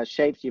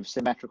shapes. You have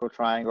symmetrical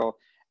triangle,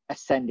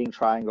 ascending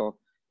triangle.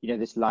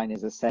 This line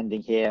is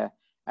ascending here,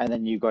 and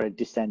then you've got a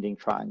descending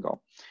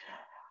triangle.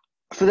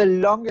 For the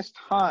longest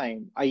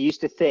time, I used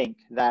to think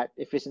that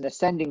if it's an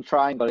ascending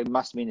triangle, it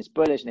must mean it's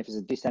bullish, and if it's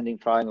a descending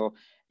triangle,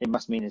 it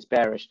must mean it's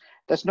bearish.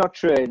 That's not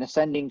true. In an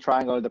ascending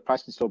triangle, the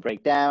price can still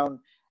break down,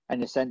 and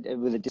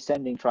with a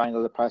descending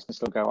triangle, the price can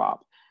still go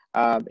up.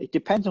 It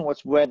depends on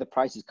where the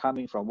price is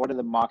coming from. What are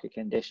the market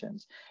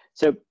conditions?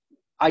 So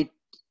I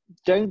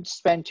don't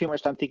spend too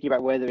much time thinking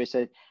about whether it's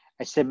a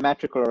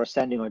symmetrical or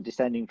ascending or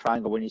descending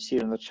triangle when you see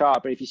it on the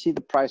chart. But if you see the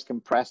price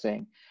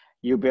compressing,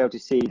 you'll be able to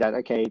see that,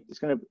 okay, it's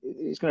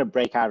gonna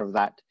break out of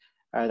that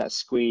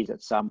squeeze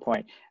at some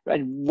point.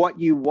 And what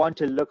you want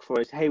to look for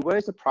is, hey,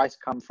 where's the price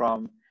come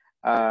from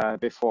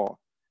before?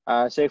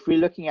 So if we're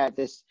looking at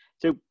this,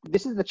 so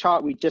this is the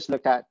chart we just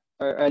looked at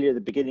earlier at the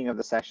beginning of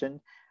the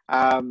session,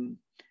 and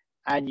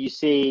you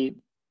see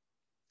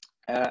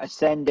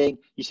ascending.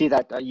 You see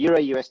that Euro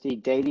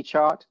USD daily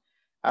chart,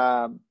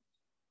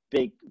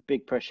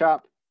 big push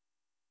up,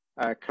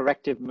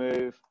 corrective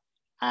move,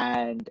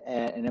 and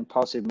an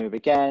impulsive move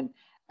again.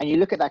 And you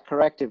look at that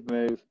corrective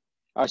move.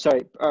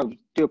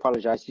 Do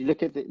apologize. You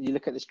look at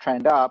this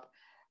trend up.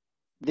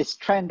 This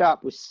trend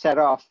up was set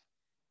off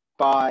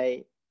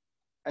by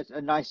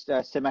a nice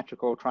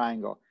symmetrical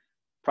triangle.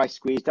 Price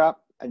squeezed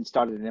up and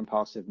started an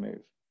impulsive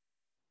move.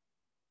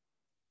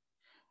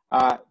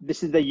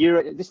 This is the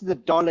euro. This is the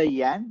dollar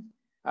yen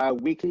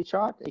weekly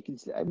chart.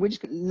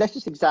 Let's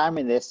just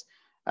examine this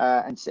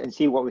and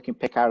see what we can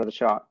pick out of the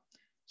chart.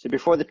 So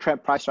before the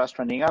price starts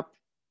trending up,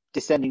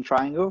 descending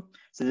triangle.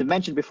 So as I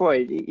mentioned before,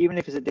 even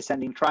if it's a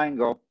descending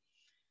triangle,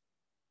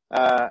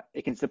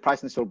 the price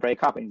can still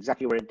break up, and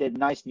exactly what it did.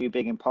 Nice new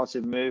big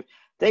impulsive move.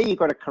 There you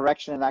got a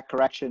correction, and that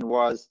correction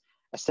was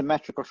a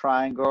symmetrical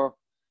triangle,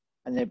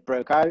 and then it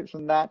broke out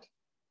from that.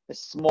 A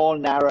small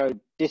narrow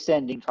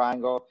descending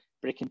triangle,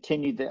 but it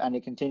continued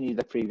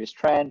the previous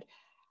trend,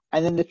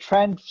 and then the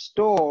trend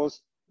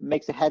stalls,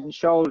 makes a head and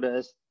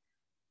shoulders,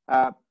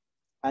 and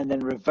then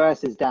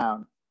reverses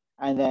down.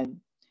 And then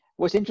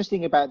what's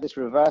interesting about this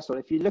reversal,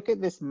 if you look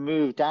at this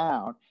move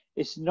down,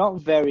 it's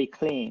not very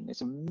clean.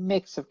 It's a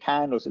mix of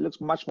candles. It looks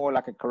much more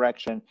like a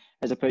correction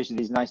as opposed to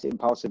these nice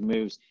impulsive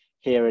moves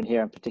here and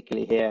here, and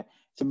particularly here.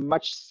 It's a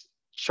much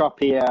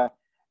choppier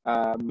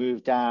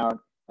move down.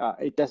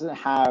 It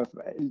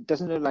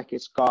doesn't look like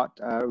it's got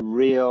a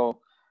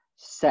real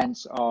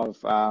sense of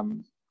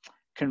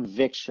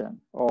conviction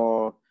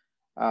or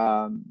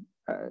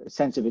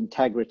sense of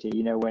integrity.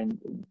 You know, when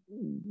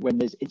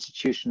there's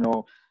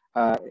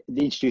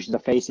the institutions are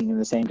facing in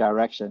the same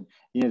direction.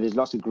 You know, there's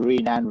lots of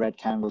green and red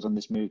candles on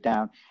this move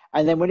down.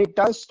 And then when it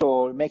does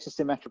stall, it makes a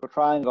symmetrical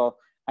triangle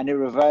and it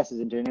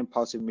reverses into an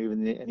impulsive move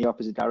in the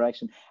opposite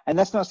direction. And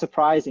that's not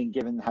surprising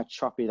given how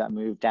choppy that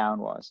move down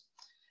was.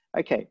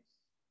 Okay.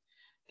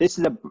 This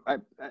is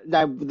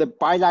now the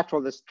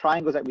bilateral, the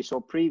triangles that we saw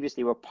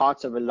previously were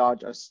parts of a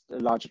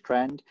larger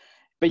trend,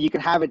 but you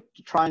can have a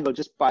triangle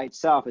just by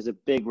itself as a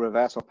big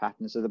reversal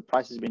pattern. So the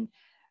price has been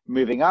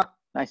moving up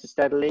nice and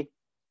steadily,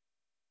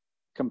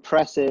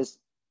 compresses,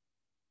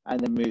 and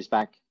then moves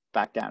back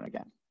down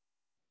again.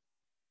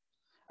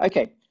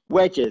 Okay,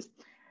 wedges.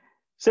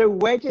 So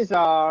wedges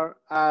are,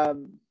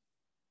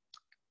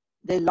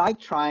 they're like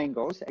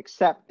triangles,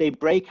 except they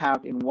break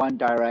out in one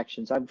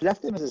direction. So I've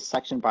left them as a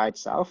section by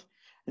itself.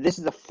 This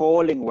is a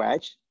falling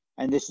wedge,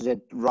 and this is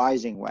a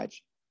rising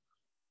wedge.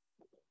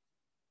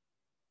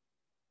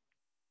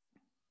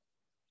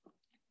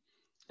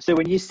 So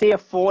when you see a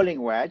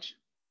falling wedge,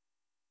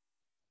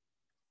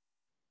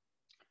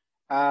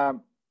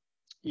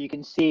 you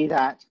can see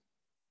that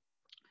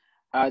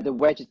the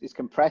wedge is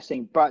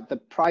compressing, but the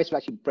price will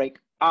actually break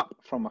up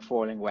from a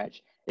falling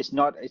wedge. It's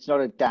not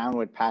a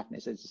downward pattern.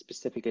 It's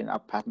specifically an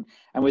up pattern.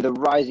 And with a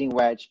rising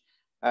wedge,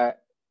 the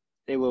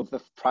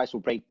price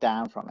will break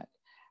down from it.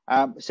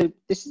 So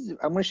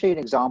I'm going to show you an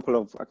example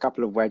of a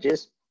couple of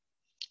wedges,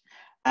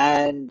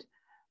 and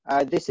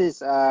this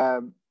is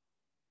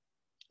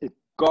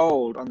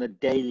gold on the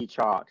daily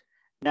chart.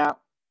 Now,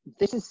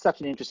 this is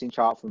such an interesting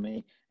chart for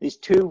me. These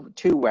two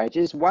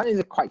wedges. One is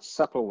a quite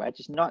subtle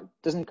wedge.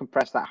 Doesn't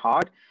compress that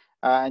hard,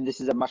 and this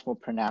is a much more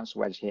pronounced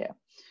wedge here.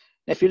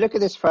 Now, if you look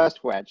at this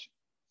first wedge,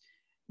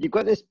 you've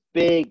got this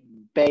big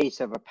base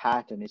of a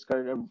pattern.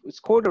 It's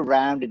called a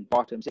rounded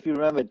bottom. So if you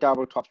remember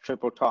double tops,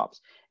 triple tops,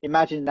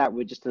 imagine that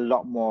with just a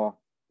lot more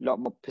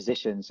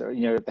positions. So,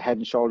 you know, the head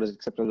and shoulders,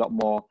 except a lot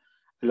more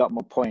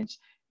points.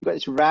 You've got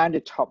this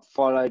rounded top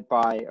followed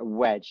by a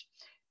wedge.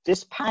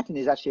 This pattern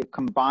is actually a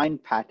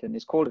combined pattern.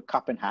 It's called a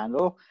cup and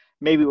handle.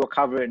 Maybe we'll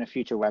cover it in a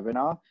future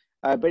webinar,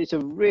 but it's a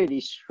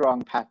really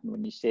strong pattern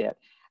when you see it.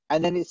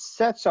 And then it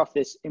sets off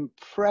this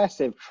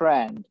impressive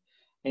trend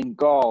in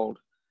gold.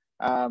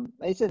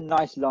 It's a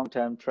nice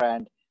long-term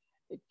trend.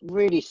 It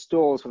really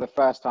stalls for the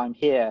first time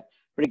here,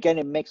 but again,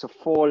 it makes a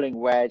falling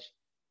wedge.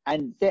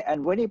 And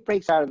when it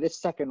breaks out of this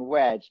second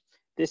wedge,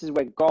 this is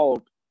where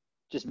gold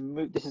just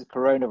moved. This is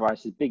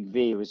coronavirus. This big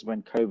V was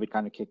when COVID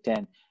kind of kicked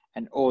in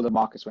and all the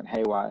markets went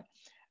haywire.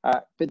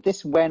 But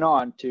this went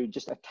on to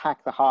just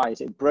attack the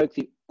highs. It broke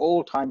the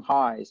all-time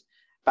highs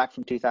back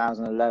from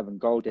 2011.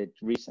 Gold did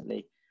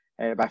recently,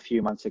 about a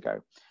few months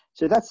ago.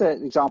 So that's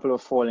an example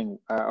of falling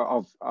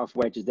of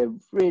wedges. They're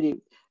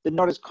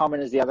not as common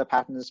as the other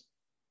patterns,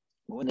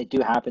 but when they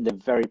do happen, they're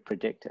very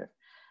predictive.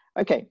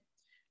 Okay,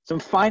 some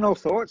final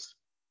thoughts.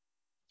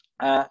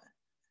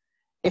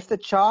 If the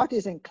chart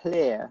isn't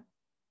clear,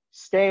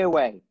 stay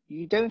away.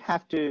 You don't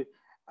have to.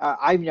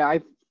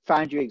 I've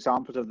found you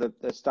examples of the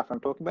stuff I'm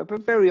talking about,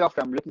 but very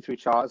often I'm looking through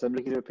charts. I'm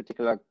looking at a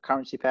particular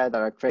currency pair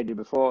that I've traded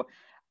before,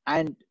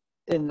 and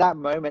in that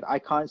moment, I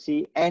can't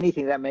see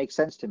anything that makes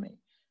sense to me.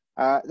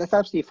 That's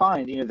absolutely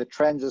fine. You know, the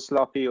trends are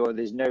sloppy, or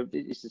there's no.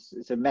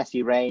 It's a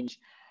messy range.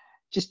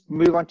 Just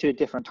move on to a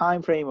different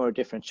time frame or a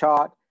different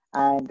chart,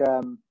 and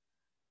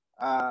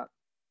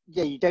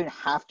yeah, you don't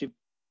have to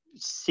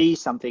see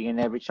something in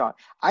every chart.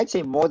 I'd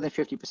say more than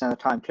 50% of the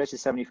time, close to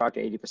 75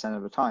 to 80%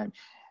 of the time,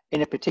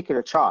 in a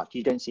particular chart,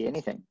 you don't see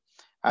anything.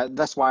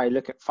 That's why I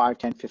look at 5,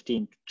 10,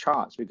 15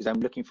 charts, because I'm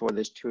looking for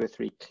those 2 or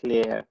 3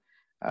 clear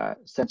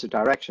sense of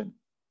direction.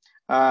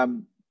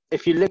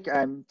 If you look,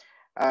 the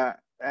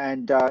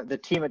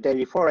team at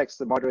Daily Forex,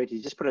 the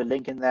moderators, just put a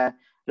link in there, a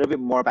little bit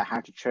more about how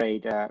to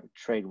trade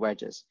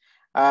wedges.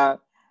 I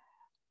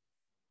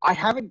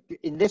haven't,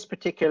 in this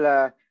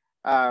particular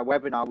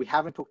webinar, we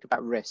haven't talked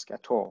about risk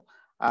at all.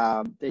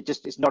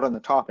 It's not on the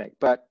topic,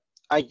 but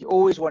I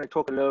always want to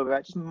talk a little bit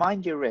about just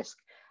mind your risk,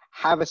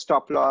 have a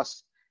stop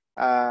loss,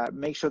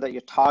 make sure that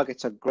your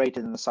targets are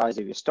greater than the size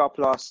of your stop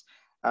loss,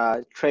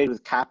 trade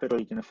with capital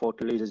you can afford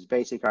to lose, as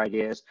basic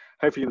ideas.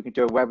 Hopefully we can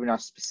do a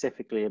webinar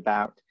specifically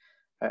about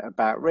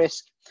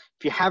risk.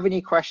 If you have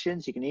any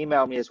questions, you can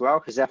email me as well,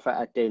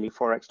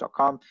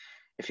 josefa@dailyforex.com.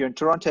 If you're in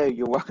Toronto,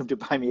 you're welcome to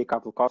buy me a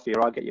cup of coffee,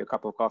 or I'll get you a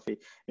cup of coffee.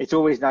 It's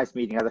always nice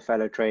meeting other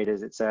fellow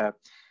traders. It's a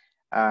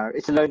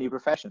lonely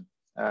profession.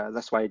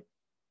 That's why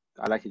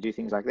I like to do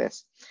things like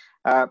this.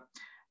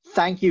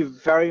 Thank you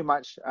very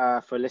much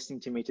for listening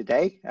to me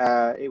today.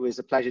 It was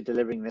a pleasure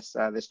delivering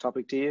this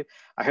topic to you.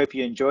 I hope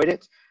you enjoyed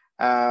it.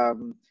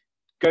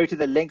 Go to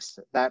the links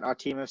that our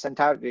team have sent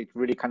out. It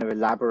really kind of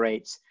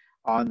elaborates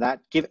on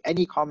that. Give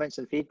any comments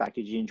and feedback.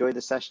 Did you enjoy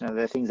the session? Are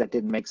there things that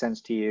didn't make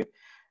sense to you?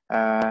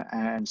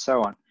 And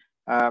so on.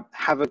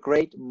 Have a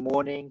great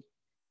morning,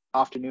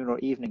 afternoon, or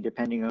evening,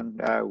 depending on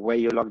where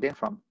you're logged in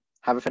from.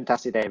 Have a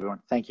fantastic day,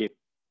 everyone. Thank you.